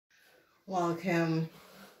Welcome,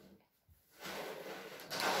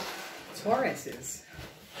 Tauruses.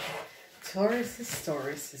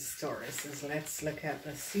 Tauruses. Let's look at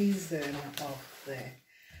the season of the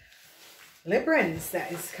Librans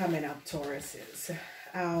that is coming up, Tauruses.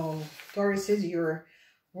 Tauruses, you're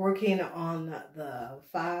working on the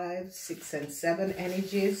 5, 6, and 7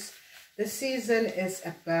 energies. The season is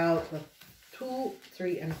about the 2,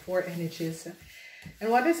 3, and 4 energies.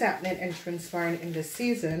 And what is happening and transpiring in the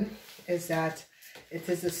season is that it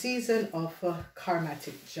is a season of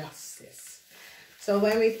karmatic justice. So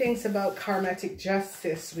when we think about karmatic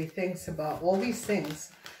justice, we think about all these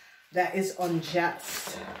things that is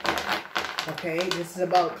unjust. Okay, this is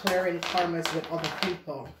about clearing karmas with other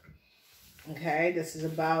people. Okay, this is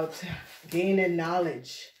about gaining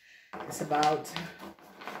knowledge. It's about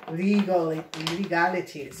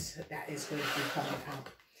legalities that is going to be coming up.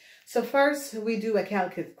 So first we do a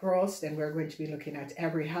calculate cross, then we're going to be looking at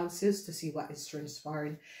every houses to see what is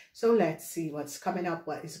transpiring. So let's see what's coming up,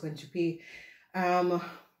 what is going to be.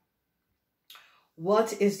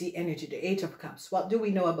 What is the energy, the 8 of Cups? What do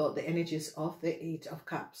we know about the energies of the 8 of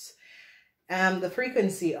Cups? The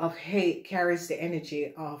frequency of hate carries the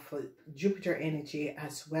energy of Jupiter energy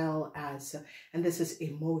as well as, and this is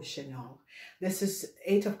emotional. This is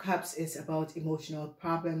 8 of Cups is about emotional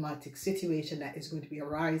problematic situation that is going to be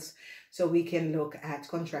arise. So we can look at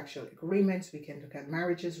contractual agreements, we can look at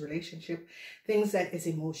marriages, relationship, things that is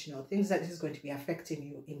emotional, things that is going to be affecting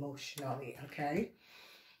you emotionally, okay?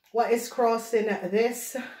 What is crossing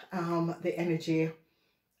this? The energy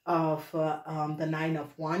of the 9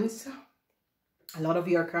 of Wands. A lot of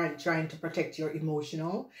you are trying to protect your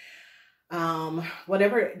emotional.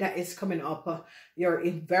 Whatever that is coming up, you're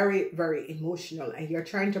very, very emotional and you're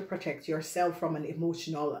trying to protect yourself from an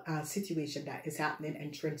emotional situation that is happening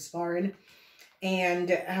and transpiring. And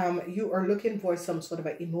you are looking for some sort of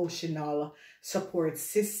an emotional support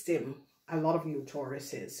system. A lot of you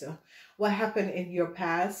Tauruses. What happened in your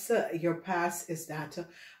past? Your past is that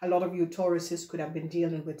a lot of you Tauruses could have been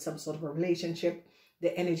dealing with some sort of a relationship.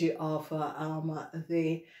 The energy of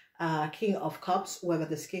the King of Cups, whoever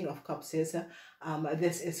this King of Cups is,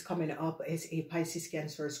 this is coming up as a Pisces,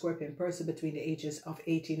 Cancer, Scorpion person between the ages of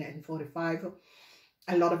 18 and 45.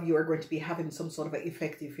 A lot of you are going to be having some sort of an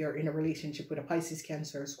effect if you're in a relationship with a Pisces,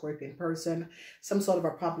 Cancer, Scorpion person, some sort of a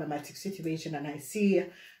problematic situation. And I see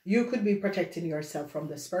you could be protecting yourself from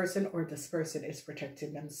this person, or this person is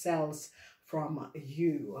protecting themselves from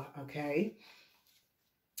you, okay?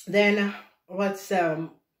 Then what's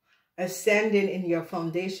ascending in your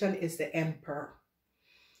foundation is the Emperor.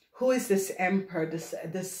 Who is this Emperor?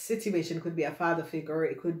 This situation could be a father figure.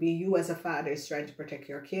 It could be you as a father is trying to protect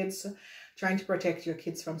your kids, trying to protect your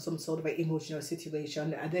kids from some sort of an emotional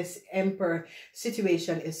situation. This Emperor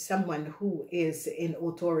situation is someone who is in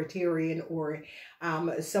authoritarian, or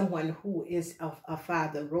someone who is of a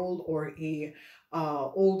father role, or a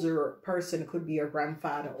older person, could be your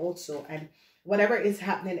grandfather also. And whatever is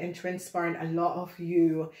happening and transpiring, a lot of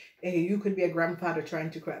you, you could be a grandfather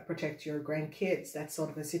trying to protect your grandkids. That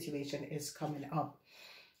sort of a situation is coming up.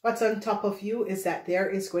 What's on top of you is that there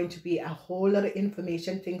is going to be a whole lot of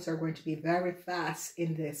information. Things are going to be very fast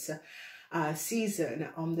in this season.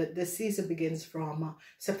 This season begins from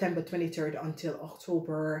September 23rd until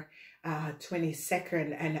October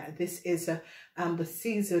 22nd, and this is the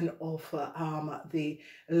season of the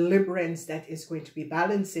Librans that is going to be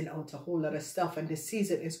balancing out a whole lot of stuff. And this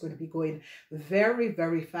season is going to be going very,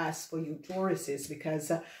 very fast for you Tauruses, because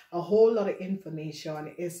a whole lot of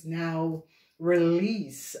information is now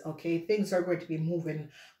released. Okay, things are going to be moving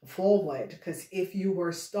forward, because if you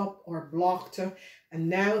were stopped or blocked, and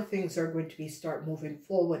now things are going to be start moving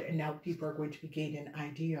forward, and now people are going to be gaining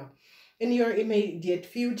idea. In your immediate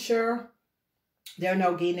future, they're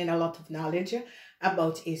now gaining a lot of knowledge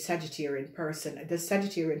about a Sagittarian person. The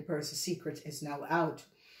Sagittarian person secret is now out.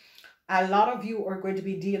 A lot of you are going to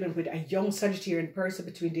be dealing with a young Sagittarian person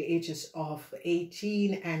between the ages of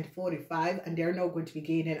 18 and 45, and they're now going to be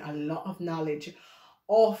gaining a lot of knowledge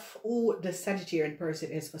of who the Sagittarian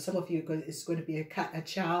person is. For some of you, it's going to be a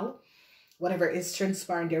child. Whatever is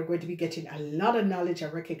transpiring, they're going to be getting a lot of knowledge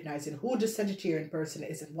and recognizing who the Sagittarian person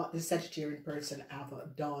is and what the Sagittarian person have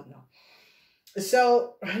done.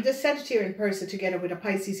 So the Sagittarian person, together with a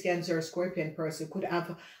Pisces, Cancer, or Scorpion person, could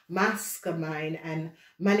have mastermind and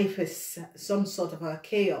manifest some sort of a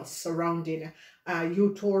chaos surrounding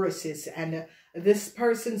you Tauruses. And this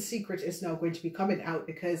person's secret is now going to be coming out,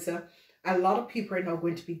 because a lot of people are now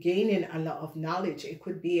going to be gaining a lot of knowledge. It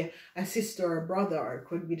could be a sister or brother, or it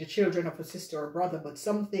could be the children of a sister or brother, but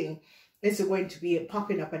something is going to be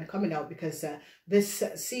popping up and coming out, because this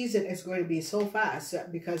season is going to be so fast,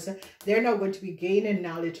 because they're now going to be gaining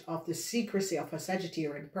knowledge of the secrecy of a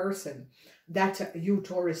Sagittarian person that you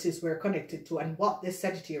Tauruses were connected to, and what this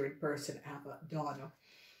Sagittarian person have done.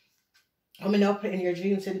 Coming up in your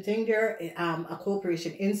dreams and thing there, a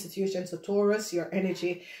corporation, institution. So Taurus, your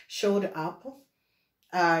energy showed up.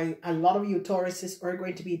 A lot of you Tauruses are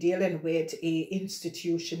going to be dealing with a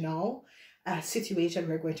institutional situation.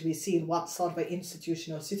 We're going to be seeing what sort of an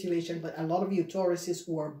institutional situation, but a lot of you Tauruses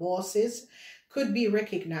who are bosses could be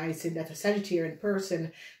recognizing that a Sagittarian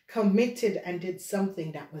person committed and did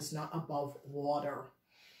something that was not above water.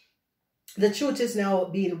 The truth is now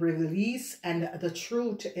being released, and the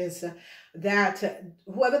truth is that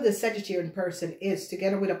whoever the Sagittarian person is,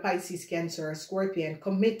 together with a Pisces, Cancer, or Scorpion,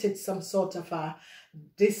 committed some sort of a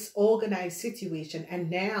disorganized situation, and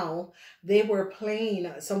now they were playing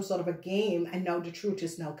some sort of a game, and now the truth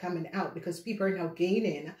is now coming out, because people are now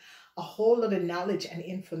gaining a whole lot of knowledge and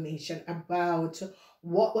information about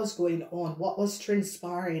what was going on, what was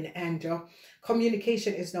transpiring, and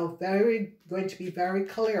communication is now going to be very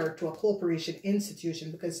clear to a corporation institution,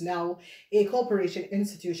 because now a corporation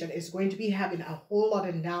institution is going to be having a whole lot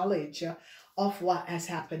of knowledge of what has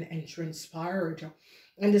happened and transpired.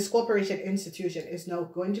 And this corporation institution is now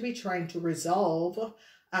going to be trying to resolve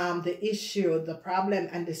the issue, the problem,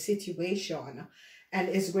 and the situation, and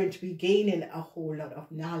is going to be gaining a whole lot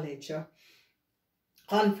of knowledge.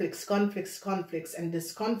 Conflicts, and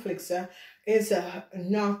this conflicts is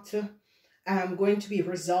not going to be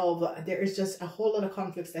resolved. There is just a whole lot of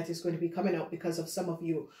conflicts that is going to be coming out because of some of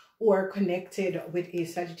you who are connected with a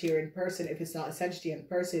Sagittarian person. If it's not a Sagittarian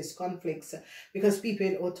person, it's conflicts, because people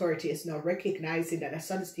in authority is now recognizing that a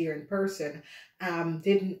Sagittarian person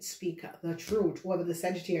didn't speak the truth. Whoever the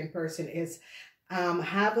Sagittarian person is,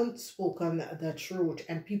 haven't spoken the truth,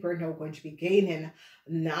 and people are now going to be gaining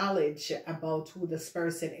knowledge about who this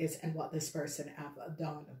person is and what this person have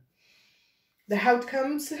done. The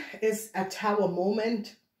outcomes is a Tower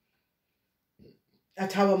moment. A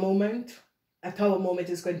Tower moment. A Tower moment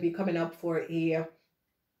is going to be coming up for a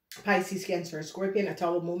Pisces, Cancer, Scorpion. A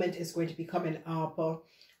Tower moment is going to be coming up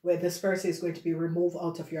where this person is going to be removed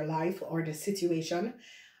out of your life or the situation.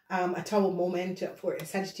 A Tower moment for a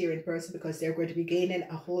Sagittarian person, because they're going to be gaining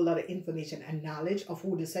a whole lot of information and knowledge of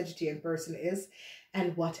who the Sagittarian person is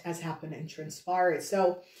and what has happened and transpired.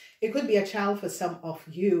 So it could be a child for some of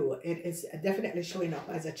you. It is definitely showing up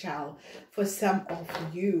as a child for some of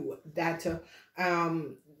you, that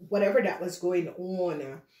whatever that was going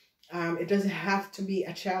on, it doesn't have to be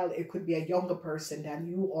a child. It could be a younger person than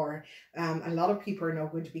you, or a lot of people are now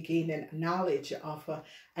going to be gaining knowledge of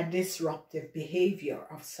a disruptive behavior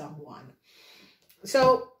of someone.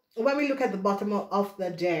 So when we look at the bottom of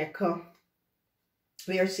the deck,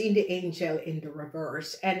 we are seeing the angel in the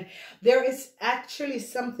reverse, and there is actually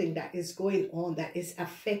something that is going on that is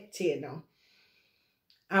affecting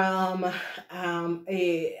a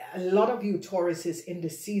lot of you Tauruses in the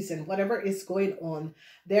season. Whatever is going on,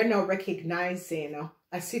 they're now recognizing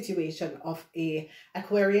a situation of a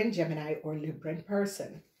Aquarian, Gemini, or Libran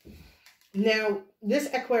person. Now, this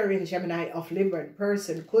Aquarian, Gemini, of Libran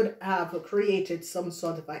person could have created some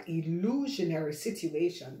sort of an illusionary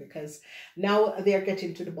situation, because now they're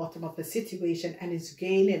getting to the bottom of a situation and is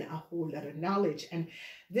gaining a whole lot of knowledge. And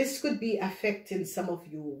this could be affecting some of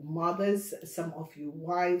you mothers, some of you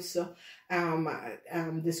wives.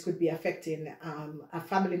 This could be affecting a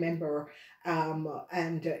family member,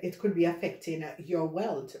 and it could be affecting your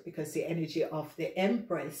wealth, because the energy of the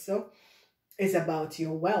Empress is about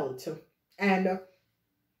your wealth. And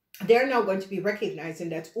they're now going to be recognizing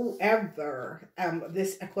that whoever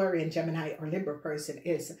this Aquarian, Gemini, or Libra person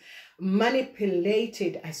is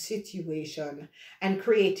manipulated a situation and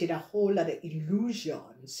created a whole lot of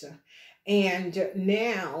illusions. And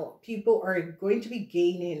now people are going to be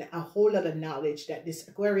gaining a whole lot of knowledge that this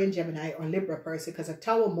Aquarian, Gemini, or Libra person, because a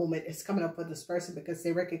Tower moment is coming up for this person, because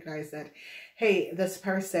they recognize that, hey, this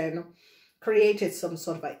person created some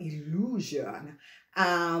sort of an illusion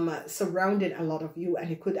surrounding a lot of you, and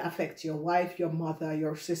it could affect your wife, your mother,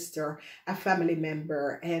 your sister, a family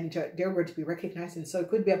member, and they're going to be recognizing. So it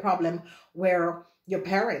could be a problem where your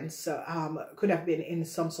parents could have been in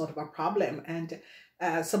some sort of a problem, and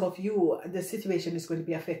some of you, the situation is going to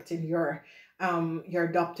be affecting your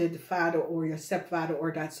adopted father or your stepfather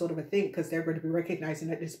or that sort of a thing, because they're going to be recognizing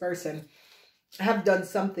that this person have done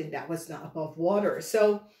something that was not above water.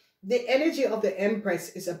 So the energy of the Empress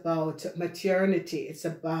is about maternity. It's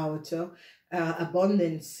about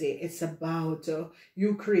abundance. It's about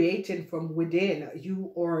you creating from within.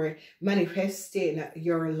 You are manifesting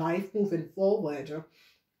your life moving forward.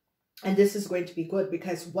 And this is going to be good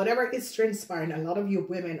because whatever is transpiring, a lot of you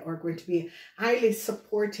women are going to be highly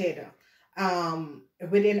supported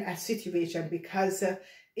within a situation, because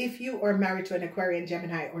if you are married to an Aquarian,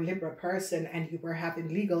 Gemini, or Libra person and you were having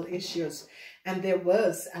legal issues and there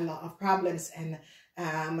was a lot of problems and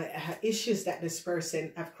issues that this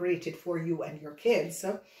person have created for you and your kids,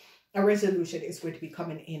 a resolution is going to be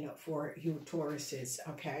coming in for you Tauruses,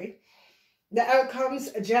 okay? The outcomes,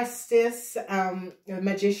 justice,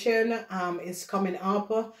 magician is coming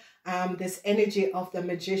up. This energy of the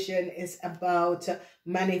magician is about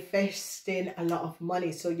manifesting a lot of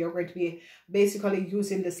money. So you're going to be basically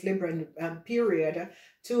using this Libran period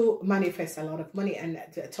to manifest a lot of money. And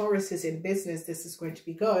the Taurus is in business. This is going to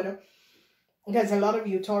be good, because a lot of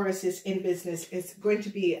you Taurus is in business is going to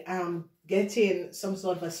be getting some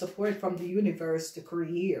sort of a support from the universe to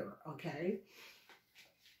career, okay?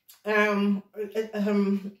 There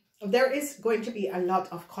is going to be a lot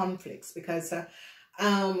of conflicts because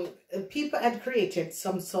people had created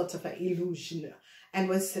some sort of an illusion and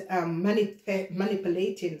was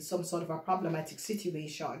manipulating some sort of a problematic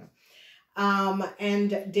situation,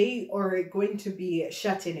 and they are going to be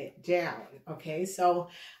shutting it down, okay? So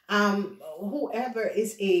whoever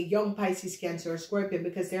is a young Pisces, Cancer, or Scorpion,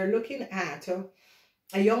 because they're looking at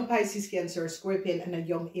a young Pisces, Cancer, or Scorpion and a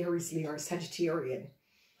young Aries, Leo, or Sagittarian.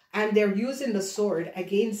 And they're using the sword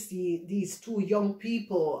against these two young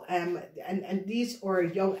people, and these are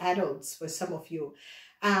young adults for some of you.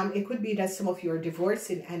 It could be that some of you are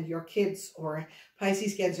divorcing and your kids or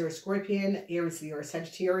Pisces, Cancer, or Scorpion, Aries, Leo, or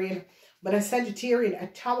Sagittarian. But a Sagittarian, a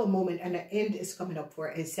Tower moment and an end is coming up for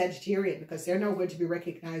a Sagittarian, because they're now going to be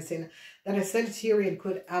recognizing that a Sagittarian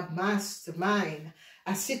could have mastermind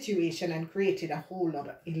a situation and created a whole lot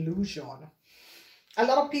of illusion. A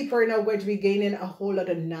lot of people are now going to be gaining a whole lot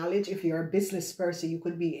of knowledge. If you're a business person, you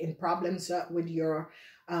could be in problems with your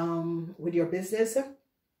business.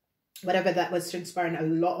 Whatever that was transpiring, a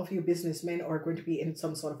lot of you businessmen are going to be in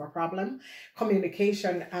some sort of a problem.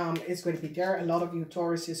 Communication is going to be there. A lot of you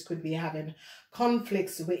Tauruses could be having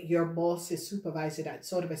conflicts with your bosses, supervisor. That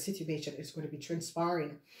sort of a situation is going to be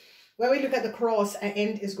transpiring. When we look at the cross, an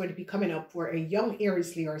end is going to be coming up for a young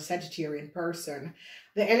Aries, Leo, or Sagittarian person.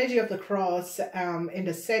 The energy of the cross in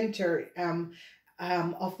the center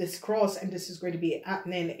of this cross, and this is going to be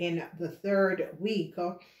happening in the 3rd week,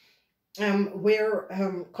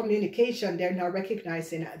 where communication, they're now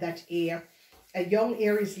recognizing that a young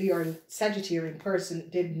Aries, Leo, or Sagittarian person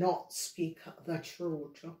did not speak the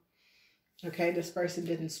truth. Okay, this person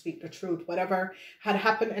didn't speak the truth. Whatever had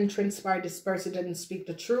happened and transpired, this person didn't speak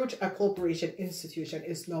the truth. A corporation, institution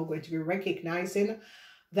is now going to be recognizing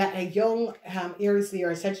that a young Aries, Leo,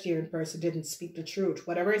 or Sagittarian person didn't speak the truth.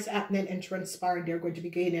 Whatever is happening and transpiring, they're going to be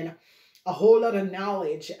gaining a whole lot of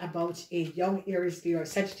knowledge about a young Aries, Leo, or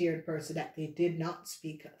Sagittarian person that they did not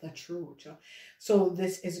speak the truth. So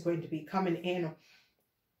this is going to be coming in.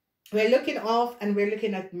 We're looking off and we're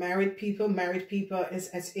looking at married people. Married people is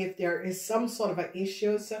as if there is some sort of a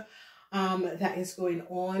issues that is going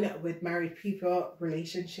on with married people,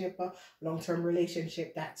 relationship, long-term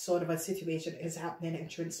relationship. That sort of a situation is happening and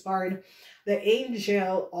transpiring. The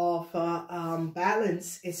angel of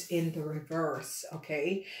balance is in the reverse,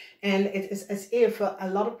 okay? And it is as if a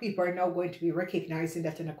lot of people are now going to be recognizing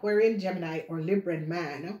that an Aquarian, Gemini, or Libran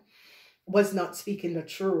man was not speaking the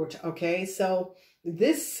truth, okay? So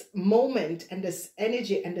this moment and this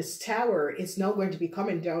energy and this tower is now going to be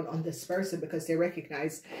coming down on this person, because they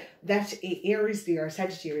recognize that a Aries, Leo, or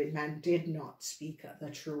Sagittarian man did not speak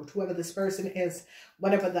the truth. Whoever this person is,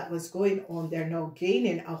 whatever that was going on, they're now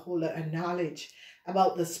gaining a whole lot of knowledge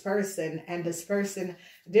about this person, and this person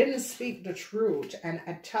didn't speak the truth. And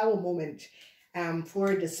a tower moment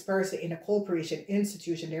for this person in a corporation,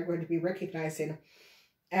 institution, they're going to be recognizing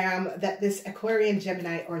that this Aquarian,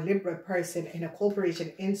 Gemini, or Libra person in a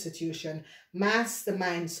corporation, institution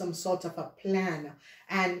mastermind some sort of a plan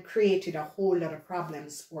and created a whole lot of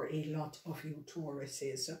problems for a lot of you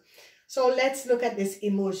Tauruses. So let's look at this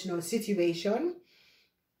emotional situation.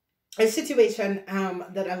 A situation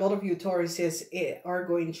that a lot of you Tauruses are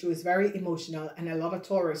going through is very emotional, and a lot of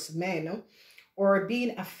Taurus men or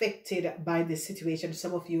being affected by this situation.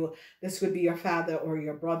 Some of you, this would be your father or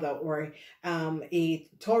your brother, or a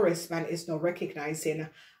Taurus man is now recognizing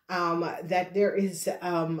that there is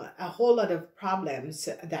a whole lot of problems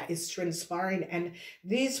that is transpiring, and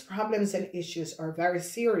these problems and issues are very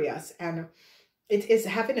serious, and it is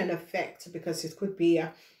having an effect, because it could be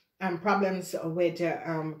problems with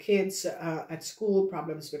kids at school,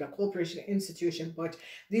 problems with a corporation, institution, but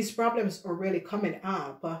these problems are really coming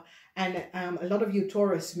up, and a lot of you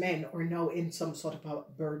Taurus men are now in some sort of a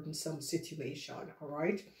burdensome situation, all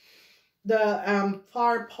right? The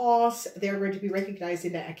far past, they're going to be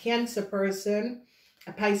recognizing that a Cancer person,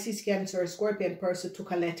 a Pisces, Cancer, or Scorpion person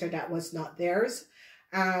took a letter that was not theirs.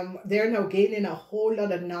 They're now gaining a whole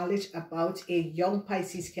lot of knowledge about a young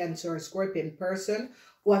Pisces, Cancer, or Scorpion person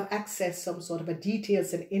who have accessed some sort of a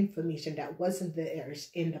details and information that wasn't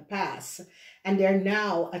theirs in the past. And they're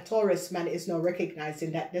now, a Taurus man is now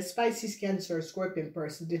recognizing that this Pisces, Cancer, or Scorpion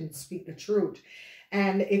person didn't speak the truth.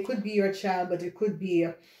 And it could be your child, but it could be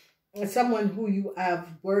someone who you have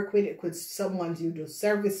worked with. It could be someone you do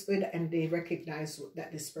service with, and they recognize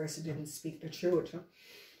that this person didn't speak the truth.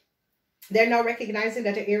 They're now recognizing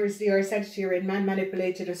that the Aries, Leo, or Sagittarian man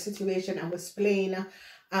manipulated a situation and was playing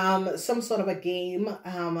some sort of a game,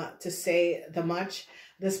 to say the much.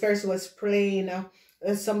 This person was playing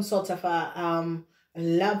some sort of a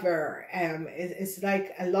lover. It's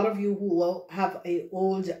like a lot of you who will have a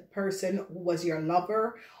old person who was your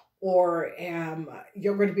lover, or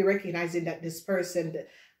you're going to be recognizing that this person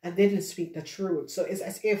didn't speak the truth. So it's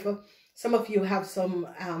as if some of you have some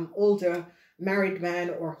older married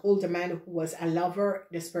man or older man who was a lover.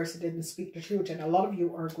 This person didn't speak the truth, and a lot of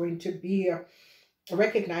you are going to be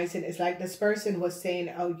recognizing it's like this person was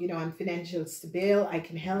saying, oh, you know, I'm financially stable, I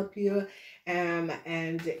can help you,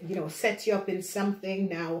 and you know, set you up in something.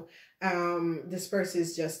 Now this person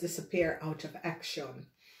is just disappear out of action.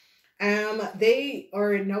 They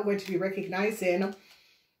are now going to be recognizing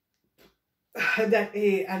that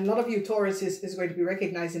a lot of you Taurus is going to be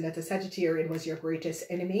recognizing that the Sagittarian was your greatest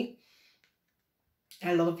enemy.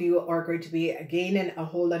 A lot of you are going to be gaining a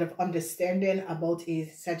whole lot of understanding about a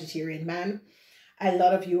Sagittarian man. A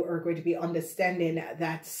lot of you are going to be understanding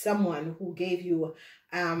that someone who gave you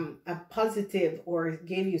a positive or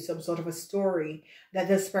gave you some sort of a story, that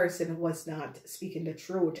this person was not speaking the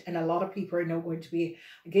truth. And a lot of people are now going to be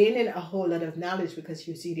gaining a whole lot of knowledge because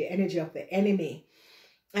you see the energy of the enemy.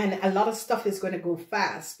 And a lot of stuff is going to go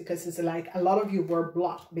fast because it's like a lot of you were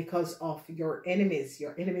blocked because of your enemies.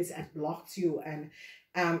 Your enemies have blocked you, and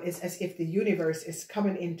it's as if the universe is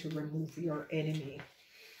coming in to remove your enemy.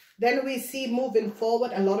 Then we see moving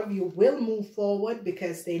forward, a lot of you will move forward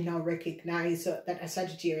because they now recognize that a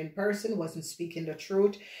Sagittarian person wasn't speaking the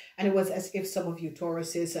truth. And it was as if some of you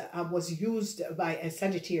Tauruses was used by a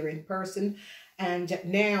Sagittarian person. And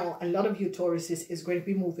now a lot of you Tauruses is going to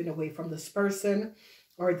be moving away from this person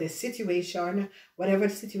or this situation. Whatever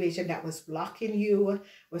situation that was blocking you,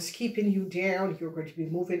 was keeping you down, you're going to be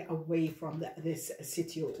moving away from this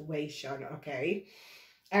situation, okay?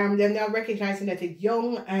 They're now recognizing that a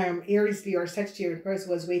young Aries, Leo, or Sagittarian person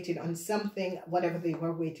was waiting on something. Whatever they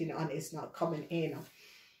were waiting on is not coming in.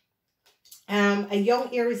 A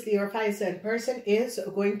young Aries, Leo, or Pisces person is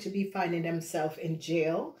going to be finding themselves in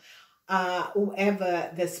jail.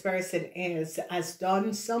 Whoever this person is has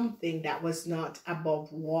done something that was not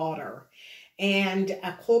above water, and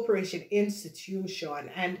a corporation institution.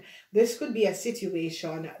 And this could be a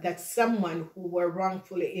situation that someone who were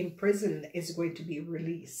wrongfully imprisoned is going to be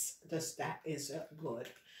released. Just that is good.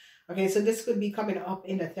 Okay, so this could be coming up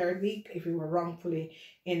in the 3rd week. If you were wrongfully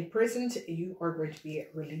imprisoned, you are going to be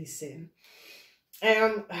releasing.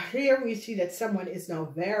 Here we see that someone is now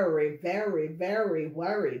very, very, very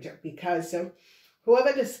worried because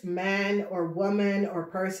whoever this man or woman or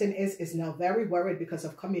person is now very worried because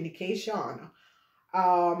of communication.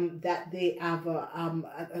 That they have,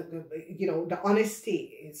 you know, the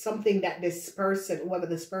honesty, something that this person, whoever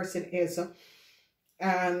this person is,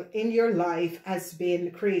 in your life has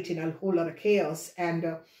been creating a whole lot of chaos.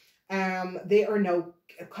 And they are now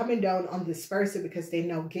coming down on this person because they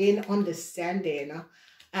now gain understanding.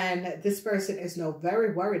 And this person is now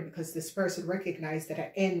very worried because this person recognized that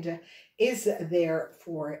an end is there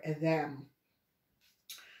for them.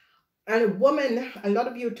 And a woman, a lot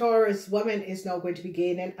of you Taurus woman is now going to be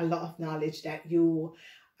gaining a lot of knowledge that you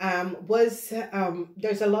there's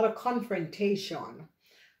a lot of confrontation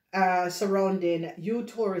surrounding you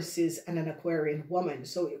Tauruses and an Aquarian woman.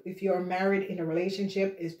 So if you're married in a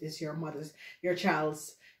relationship, is this your mother's, your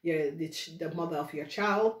child's, the mother of your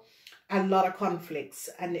child? A lot of conflicts,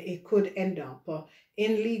 and it could end up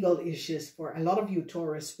in legal issues for a lot of you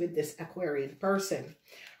Taurus with this Aquarian person.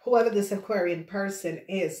 Whoever this Aquarian person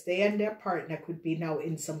is, they and their partner could be now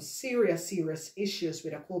in some serious issues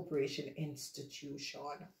with a corporation institution.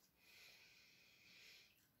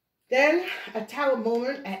 Then a tower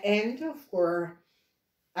moment, an end for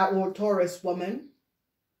an old Taurus woman.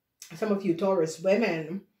 Some of you Taurus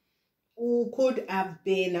women who could have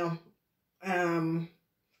been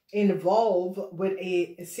involved with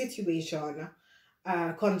a situation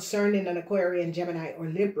concerning an Aquarian, Gemini, or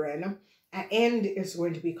Libran. an end is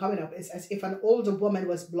going to be coming up. It's as if an older woman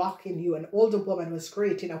was blocking you. An older woman was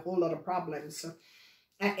creating a whole lot of problems.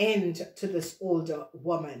 An end to this older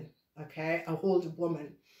woman. Okay, a older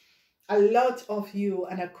woman. A lot of you,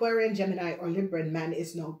 an Aquarian, Gemini, or Libran man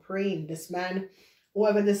is now praying. This man,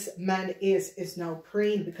 whoever this man is now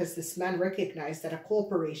praying, because this man recognized that a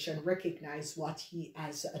corporation recognized what he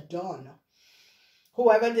has done.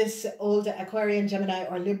 Whoever this old Aquarian, Gemini,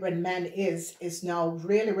 or Libran man is now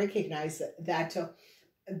really recognized that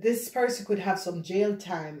this person could have some jail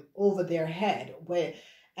time over their head.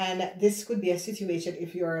 And this could be a situation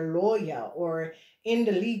if you're a lawyer or in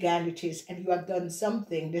the legalities and you have done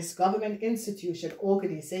something. This government institution,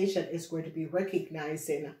 organization is going to be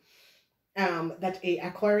recognizing that a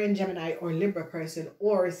Aquarian, Gemini, or Libra person,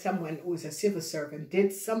 or someone who is a civil servant,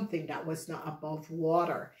 did something that was not above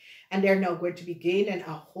water. And they're now going to be gaining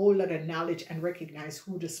a whole lot of knowledge and recognize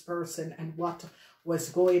who this person and what was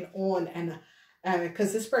going on. And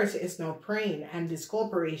because this person is now praying, and this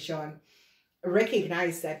corporation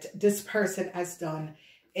recognize that this person has done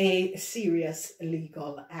a serious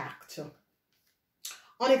legal act.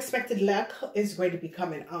 Unexpected luck is going to be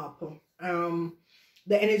coming up.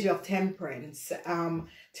 The energy of temperance.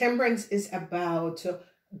 Temperance is about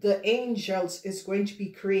the angels is going to be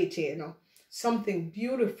creating something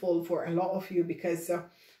beautiful for a lot of you, because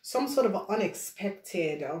some sort of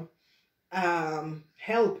unexpected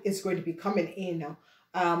help is going to be coming in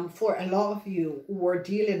for a lot of you who are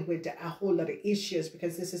dealing with a whole lot of issues,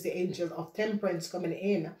 because this is the angel of temperance coming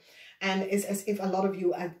in. And it's as if a lot of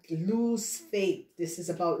you lose faith. This is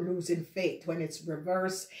about losing faith. When it's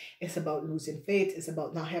reversed, it's about losing faith. It's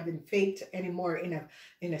about not having faith anymore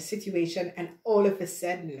in a situation. And all of a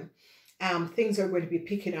sudden, things are going to be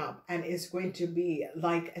picking up. And it's going to be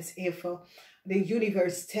like as if the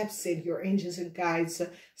universe steps in, your angels and guides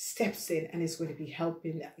steps in, and it's going to be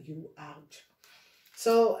helping you out.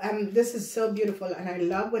 So this is so beautiful. And I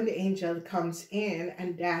love when the angel comes in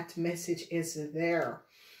and that message is there.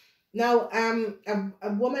 Now,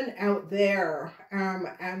 a woman out there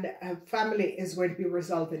and a family is going to be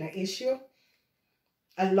resolving an issue.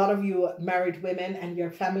 A lot of you married women and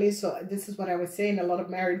your family. So this is what I was saying. A lot of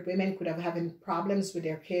married women could have having problems with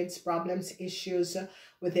their kids, issues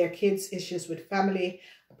with their kids, issues with family.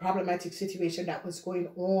 A problematic situation that was going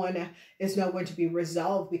on is now going to be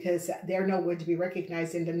resolved, because they're now going to be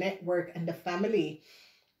recognizing the network and the family,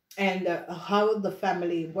 and how the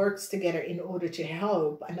family works together in order to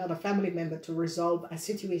help another family member to resolve a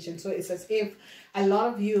situation. So it's as if a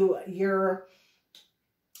lot of you, your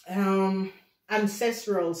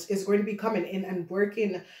ancestrals is going to be coming in and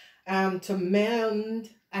working to mend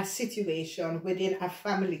a situation within a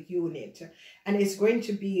family unit. And it's going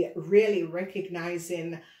to be really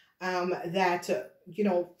recognizing that, you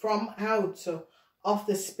know, from out of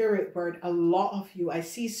the spirit world, a lot of you, I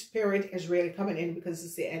see spirit is really coming in, because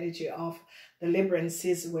it's the energy of the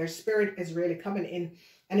Librans, where spirit is really coming in,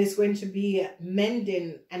 and it's going to be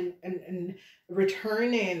mending and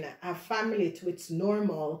returning a family to its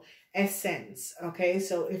normal essence. Okay,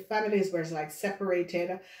 so if families were like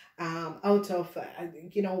separated out of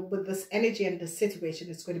you know, with this energy and the situation,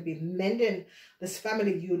 it's going to be mending this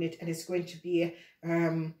family unit, and it's going to be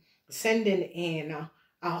sending in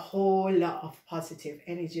a whole lot of positive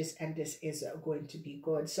energies, and this is going to be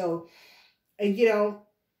good. So you know,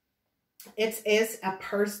 it is a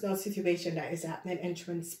personal situation that is happening and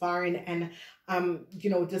transpiring, and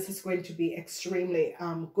you know, this is going to be extremely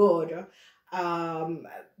good,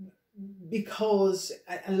 because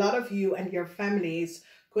a lot of you and your families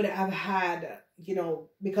could have had, you know,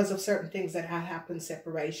 because of certain things that have happened,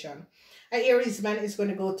 separation. An Aries man is going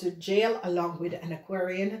to go to jail along with an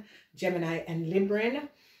Aquarian, Gemini, and Libran.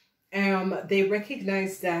 They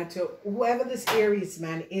recognize that whoever this Aries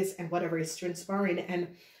man is and whatever is transpiring,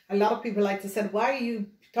 and a lot of people like to say, why are you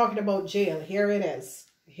talking about jail? Here it is.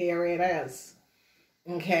 Here it is.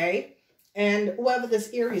 Okay. And whoever this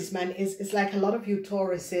Aries man is like a lot of you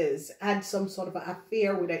Tauruses had some sort of an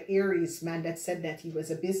affair with an Aries man that said that he was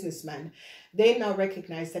a businessman. They now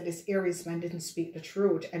recognize that this Aries man didn't speak the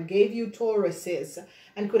truth and gave you Tauruses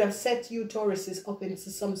and could have set you Tauruses up into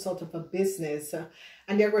some sort of a business.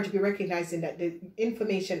 And they're going to be recognizing that the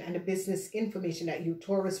information and the business information that you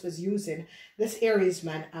Taurus was using, this Aries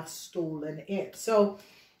man have stolen it. So,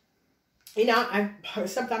 you know,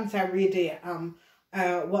 sometimes I read the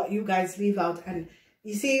what you guys leave out, and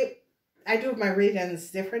you see, I do my readings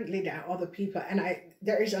differently than other people, and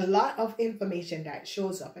there is a lot of information that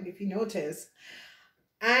shows up. And if you notice,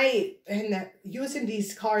 using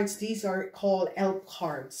these cards, these are called help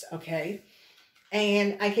cards, okay?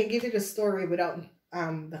 And I can give you the story without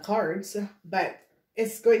the cards, but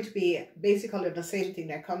it's going to be basically the same thing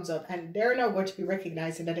that comes up. And they're now going to be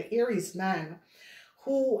recognizing that the Aries man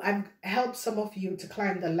who have helped some of you to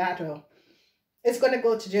climb the ladder is going to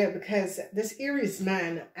go to jail, because this Aries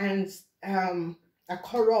man and a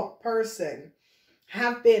corrupt person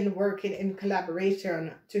have been working in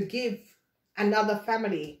collaboration to give another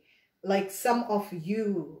family, like some of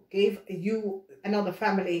you gave you another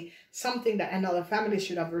family something that another family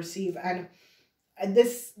should have received. And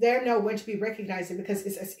this, they're now going to be recognizing, because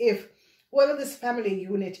it's as if whoever this family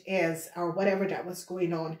unit is or whatever that was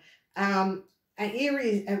going on, an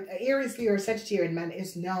Aries, Leo, or Sagittarian man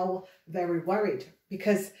is now very worried,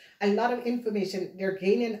 because a lot of information, they're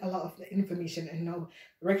gaining a lot of the information and now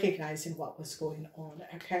recognizing what was going on.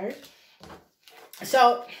 Okay,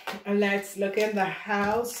 so let's look in the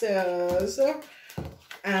houses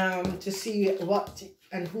to see what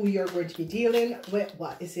and who you're going to be dealing with,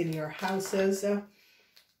 what is in your houses.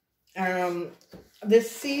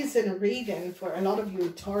 This season reading for a lot of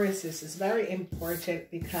you Tauruses is very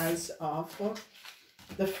important because of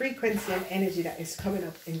the frequency and energy that is coming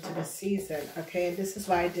up into the season. Okay, and this is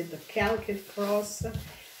why I did the Kathye cross,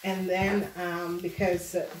 and then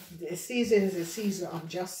because the season is a season of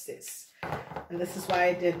justice, and this is why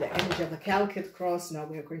I did the energy of the Kathye cross. Now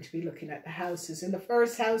we're going to be looking at the houses. In the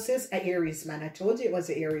first houses, an Aries man. I told you it was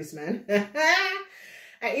an Aries man.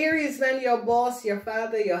 An Aries man, your boss, your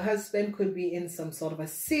father, your husband could be in some sort of a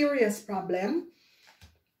serious problem.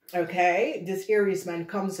 Okay, this Aries man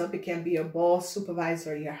comes up. It can be your boss,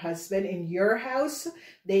 supervisor, your husband. In your house,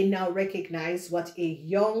 they now recognize what a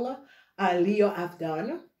young Leo have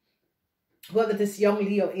done. Whoever this young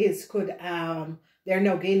Leo is could, they're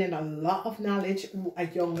now gaining a lot of knowledge who a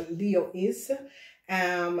young Leo is.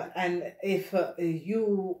 And if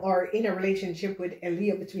you are in a relationship with a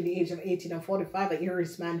Leo between the age of 18 and 45, an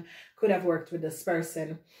Aries man could have worked with this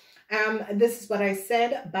person. This is what I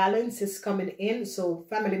said, balance is coming in. So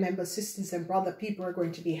family members, sisters and brother, people are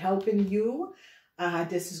going to be helping you.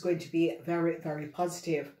 This is going to be very, very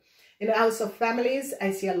positive. In the house of families,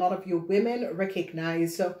 I see a lot of you women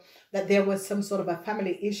recognize that there was some sort of a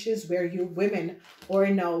family issues where you women are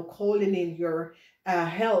now calling in your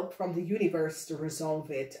help from the universe to resolve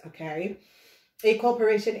it. Okay, a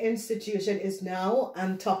corporation institution is now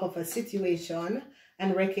on top of a situation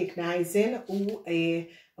and recognizing who a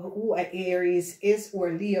Aries is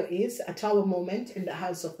or Leo is. A Tower moment in the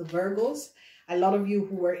house of the Virgos. A lot of you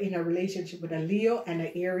who are in a relationship with a Leo and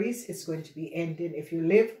an Aries is going to be ending. If you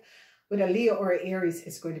live with a Leo or an Aries,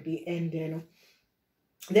 it's going to be ending.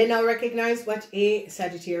 They now recognize what a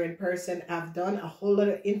Sagittarian person have done. A whole lot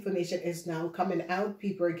of information is now coming out.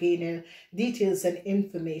 People are gaining details and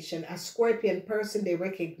information. A Scorpion person, they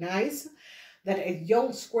recognize that a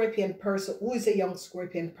young Scorpion person, who is a young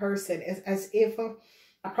Scorpion person, is as if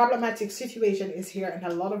a problematic situation is here, and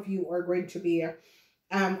a lot of you are going to be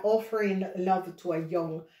offering love to a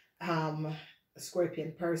young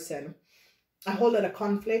Scorpion person. A whole lot of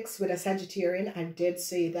conflicts with a Sagittarian. I did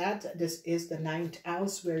say that this is the 9th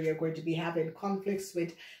house where you're going to be having conflicts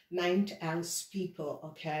with 9th house people.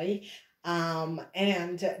 Okay,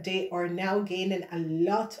 and they are now gaining a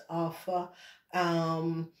lot of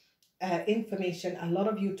information. A lot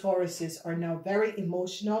of you Tauruses are now very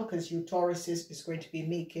emotional, because you Tauruses is going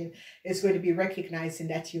to be recognizing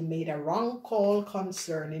that you made a wrong call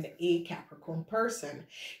concerning a Capricorn person.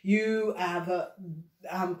 You have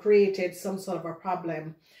created some sort of a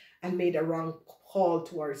problem and made a wrong call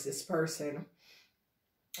towards this person.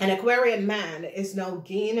 An Aquarian man is now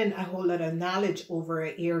gaining a whole lot of knowledge over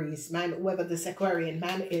an Aries man. Whoever this Aquarian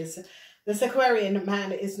man is, this Aquarian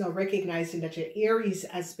man is now recognizing that your Aries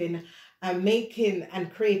has been making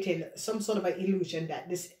and creating some sort of an illusion that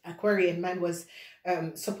this Aquarian man was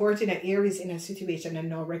supporting an Aries in a situation, and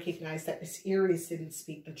now recognize that this Aries didn't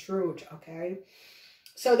speak the truth. Okay,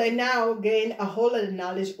 so they now gain a whole lot of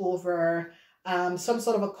knowledge over some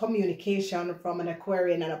sort of a communication from an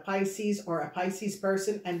Aquarian and a Pisces, or a Pisces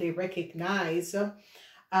person, and they recognize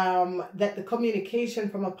that the communication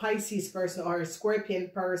from a Pisces person or a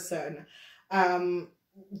Scorpion person,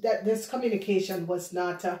 that this communication was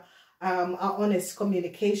not an honest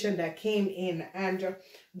communication that came in, and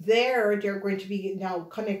they're going to be now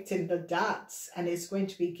connecting the dots, and it's going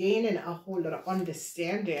to be gaining a whole lot of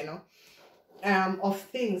understanding of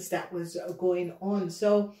things that was going on.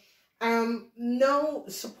 So no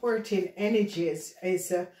supporting energies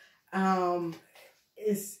is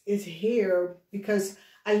here, because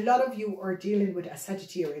a lot of you are dealing with a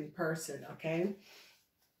Sagittarian person. Okay,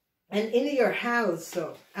 and in your house,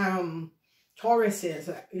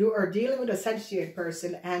 Tauruses, you are dealing with a Sagittarian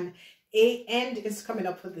person, and a end is coming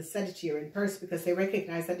up for the Sagittarian person because they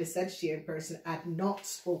recognize that the Sagittarian person had not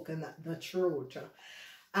spoken the truth.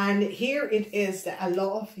 And here it is that a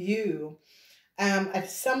lot of you, if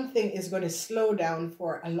something is going to slow down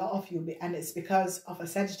for a lot of you, and it's because of a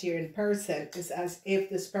Sagittarian person, it's as if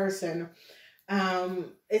this person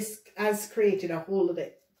has created a whole lot of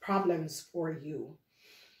problems for you.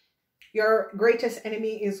 Your greatest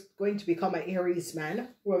enemy is going to become an Aries man.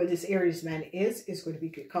 Whoever this Aries man is going to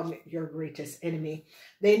become your greatest enemy.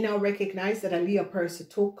 They now recognize that a Leo person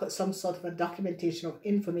took some sort of a documentation of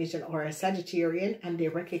information, or a Sagittarian, and they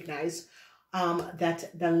recognize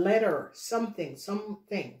that the letter, something,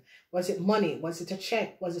 was it money, was it a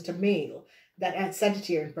check, was it a mail, that a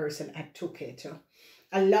Sagittarian person had took it.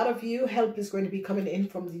 A lot of you, help is going to be coming in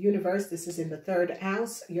from the universe. This is in the 3rd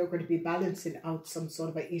house. You're going to be balancing out some sort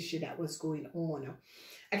of an issue that was going on.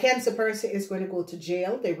 A Cancer person is going to go to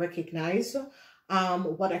jail. They recognize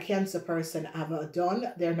what a Cancer person have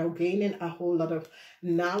done. They're now gaining a whole lot of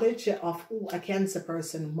knowledge of who a Cancer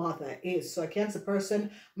person mother is. So a Cancer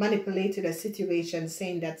person manipulated a situation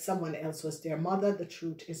saying that someone else was their mother. The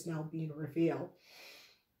truth is now being revealed.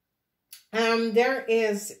 There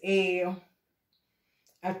is a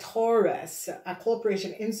Taurus, a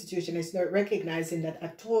corporation institution, is not recognizing that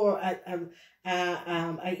a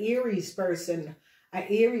Aries person, an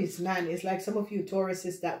Aries man, is like some of you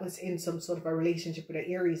Tauruses that was in some sort of a relationship with an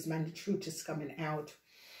Aries man. The truth is coming out.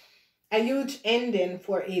 A huge ending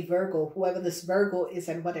for a Virgo, whoever this Virgo is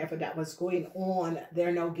and whatever that was going on.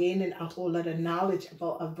 They're now gaining a whole lot of knowledge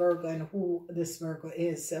about a Virgo and who this Virgo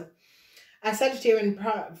is. A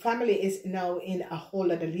Sagittarian family is now in a whole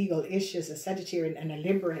lot of legal issues, a Sagittarian and a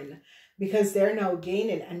Libran, because they're now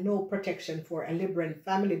gaining a no protection for a Libran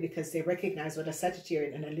family because they recognize what a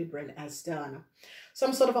Sagittarian and a Libran has done.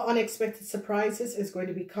 Some sort of unexpected surprises is going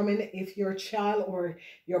to be coming if your child or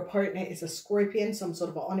your partner is a Scorpion. Some sort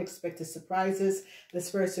of unexpected surprises. This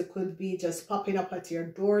person could be just popping up at your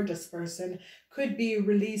door. This person could be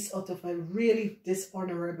released out of a really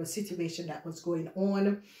dishonorable situation that was going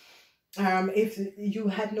on. If you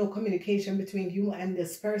had no communication between you and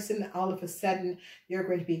this person, all of a sudden you're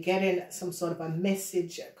going to be getting some sort of a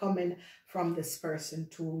message coming from this person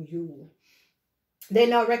to you. They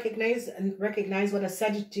now recognize what a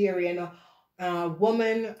Sagittarian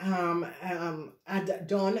woman had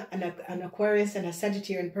done. An Aquarius and a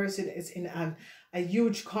Sagittarian person is in a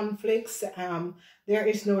huge conflict. There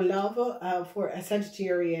is no love for a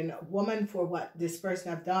Sagittarian woman for what this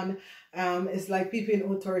person have done. It's like people in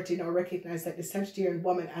authority now recognize that the Sagittarian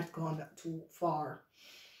woman had gone too far.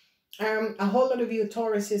 A whole lot of you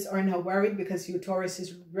Tauruses are now worried because you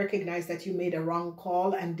Tauruses recognize that you made a wrong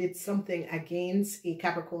call and did something against a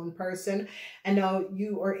Capricorn person, and now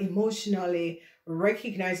you are emotionally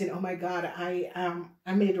recognizing, oh my God,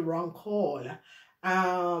 I made a wrong call.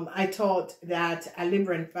 I thought that a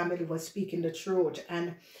Libran family was speaking the truth,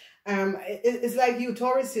 and it's like you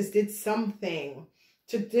Tauruses did something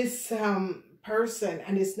to this person,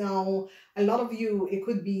 and it's now a lot of you, it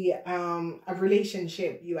could be a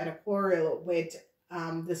relationship. You had a quarrel with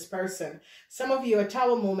this person. Some of you, a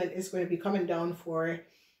Tower moment is going to be coming down for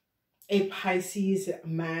a Pisces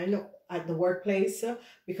man at the workplace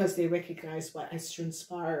because they recognize what has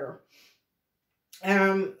transpired.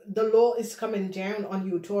 The law is coming down on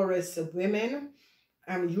you Taurus women.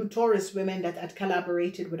 You Taurus women that had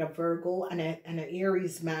collaborated with a Virgo and an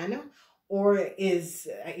Aries man, or is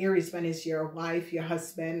Aries man is your wife, your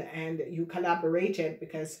husband, and you collaborated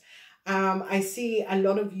because I see a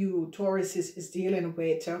lot of you Taurus is dealing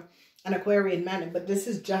with an Aquarian man, but this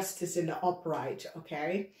is justice in the upright,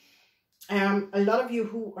 okay? A lot of you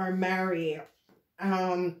who are married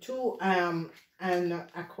to an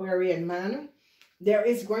Aquarian man, there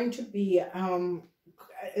is going to be,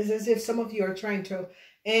 it's as if some of you are trying to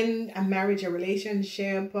end a marriage, a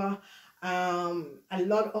relationship. A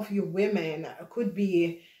lot of you women could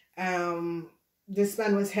be, this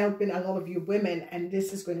man was helping a lot of you women, and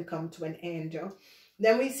this is going to come to an end.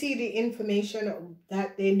 Then we see the information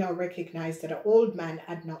that they now recognize that an old man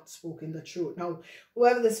had not spoken the truth. Now,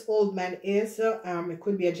 whoever this old man is, it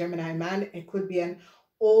could be a Gemini man, it could be an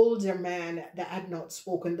older man that had not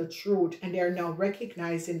spoken the truth, and they're now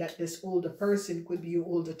recognizing that this older person could be your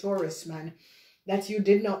older Taurus man, that you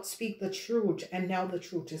did not speak the truth, and now the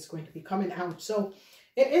truth is going to be coming out. So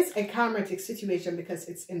it is a karmatic situation because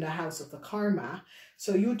it's in the house of the karma.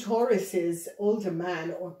 So you Tauruses, older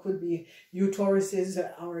man, or could be you Tauruses,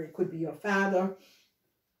 or it could be your father.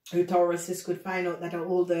 You Tauruses could find out that an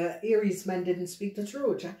older Aries man didn't speak the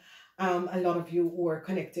truth. A lot of you who are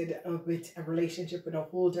connected with a relationship with an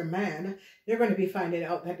older man, you're going to be finding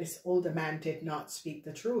out that this older man did not speak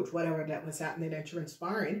the truth, whatever that was happening and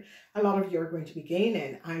transpiring. A lot of you are going to be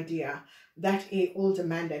gaining idea that a older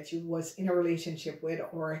man that you was in a relationship with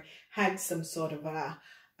or had some sort of a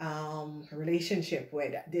relationship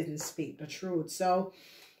with didn't speak the truth. So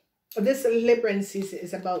this Libran season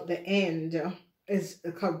is about the end, is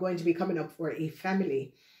going to be coming up for a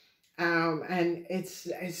family. And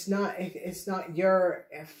it's not your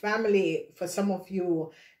family for some of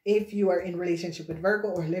you if you are in relationship with Virgo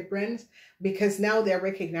or Librans, because now they're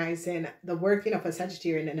recognizing the working of a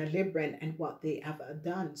Sagittarian and a Libran and what they have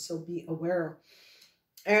done. So be aware.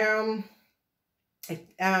 A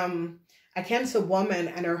Cancer woman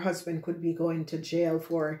and her husband could be going to jail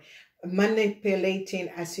for manipulating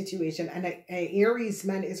a situation, and an Aries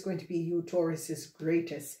man is going to be you, Taurus's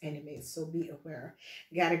greatest enemy. So be aware.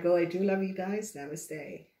 Gotta go. I do love you guys.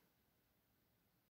 Namaste.